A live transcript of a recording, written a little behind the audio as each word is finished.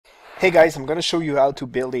Hey guys, I'm going to show you how to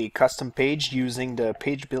build a custom page using the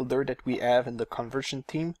page builder that we have in the conversion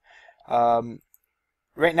team.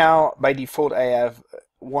 Right now, by default, I have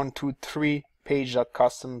 123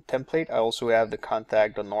 page.custom template. I also have the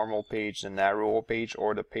contact, the normal page, the narrow page,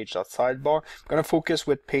 or the page.sidebar. I'm going to focus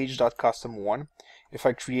with page.custom 1. If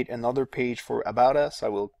I create another page for about us, I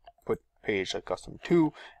will put page.custom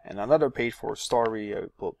 2, and another page for story, I will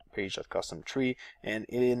put page.custom 3, and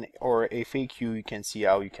in or FAQ you can see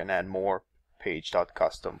how you can add more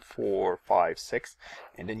page.custom 4, 5, 6,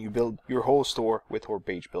 and then you build your whole store with our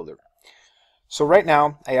page builder. So right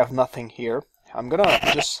now I have nothing here. I'm gonna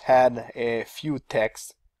just add a few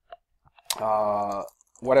text,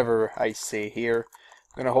 whatever I say here.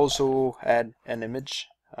 I'm gonna also add an image.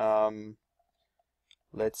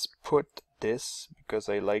 Let's put this because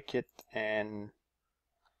I like it, and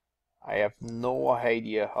I have no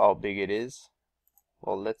idea how big it is.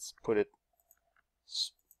 Well, let's put it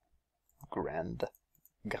grand.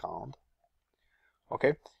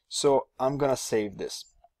 Okay, so I'm gonna save this.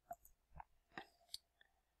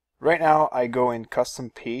 Right now I go in custom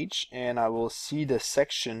page and I will see the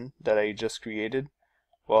section that I just created,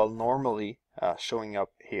 well, normally showing up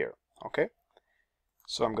here. Okay,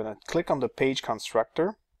 so I'm gonna click on the page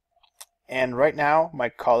constructor, and right now my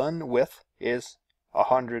column width is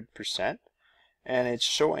 100%, and it's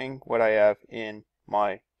showing what I have in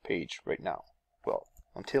my page right now. Well,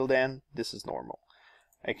 until then this is normal.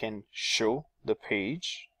 I can show the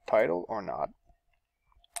page title or not.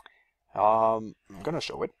 I'm gonna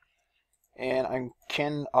show it, and I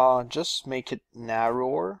can just make it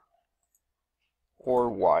narrower or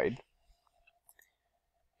wide.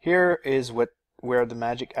 Here is where the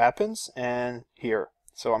magic happens, and here.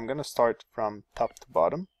 So I'm gonna start from top to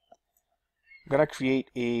bottom. I'm gonna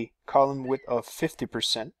create a column width of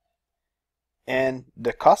 50%, and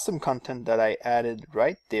the custom content that I added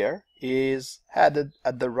right there is added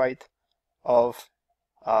at the right of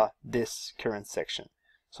this current section.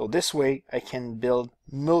 So this way I can build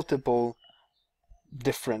multiple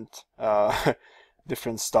different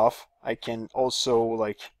different stuff. I can also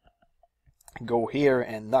like go here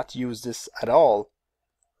and not use this at all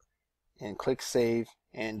and click save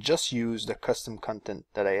and just use the custom content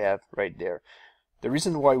that I have right there. The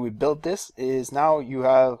reason why we built this is now you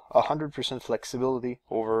have 100% flexibility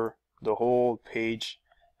over the whole page,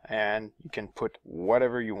 and you can put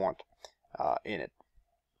whatever you want in it.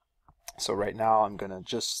 So right now I'm gonna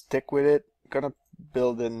just stick with it. I'm gonna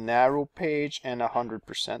build a narrow page and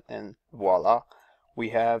 100%, and voila, we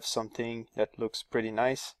have something that looks pretty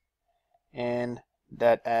nice and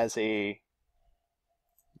that has a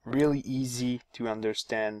really easy to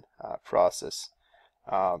understand process.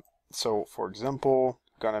 So for example,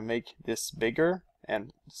 I'm gonna make this bigger,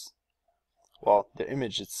 and well, the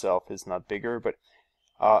image itself is not bigger, but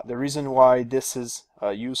the reason why this is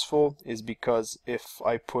useful is because if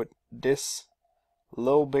I put this a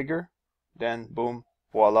little bigger, then boom,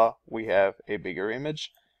 voila, we have a bigger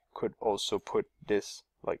image. Could also put this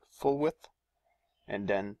like full width, and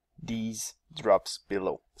then these drops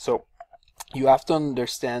below. So you have to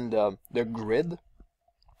understand the grid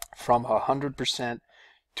from 100%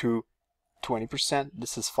 to 20%.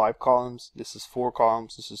 This is 5 columns, this is 4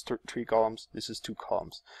 columns, this is 3 columns, this is 2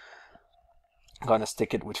 columns. I'm gonna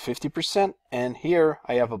stick it with 50%, and here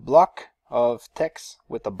I have a block of text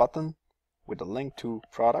with a button with a link to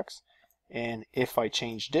products, and if I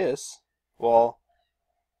change this, well,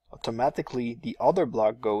 automatically the other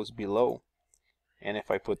block goes below, and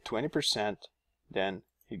if I put 20%, then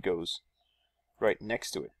it goes right next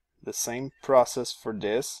to it. The same process for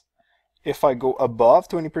this. If I go above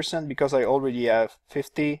 20%, because I already have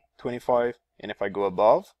 50, 25, and if I go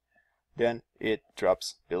above, then it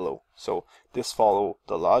drops below. So this follow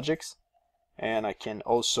the logics, and I can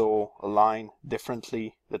also align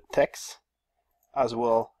differently the text as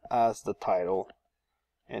well as the title,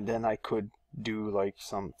 and then I could do like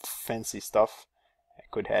some fancy stuff. I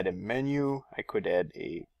could add a menu, I could add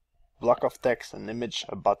a block of text, an image,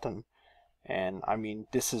 a button, and I mean,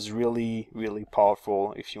 this is really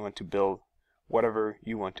powerful if you want to build whatever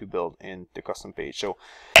you want to build in the custom page. So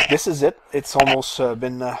this is it. It's almost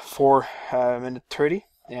been 4 minutes 30,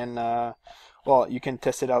 and well, you can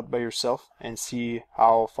test it out by yourself and see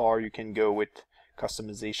how far you can go with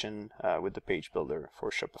customization with the page builder for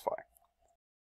Shopify.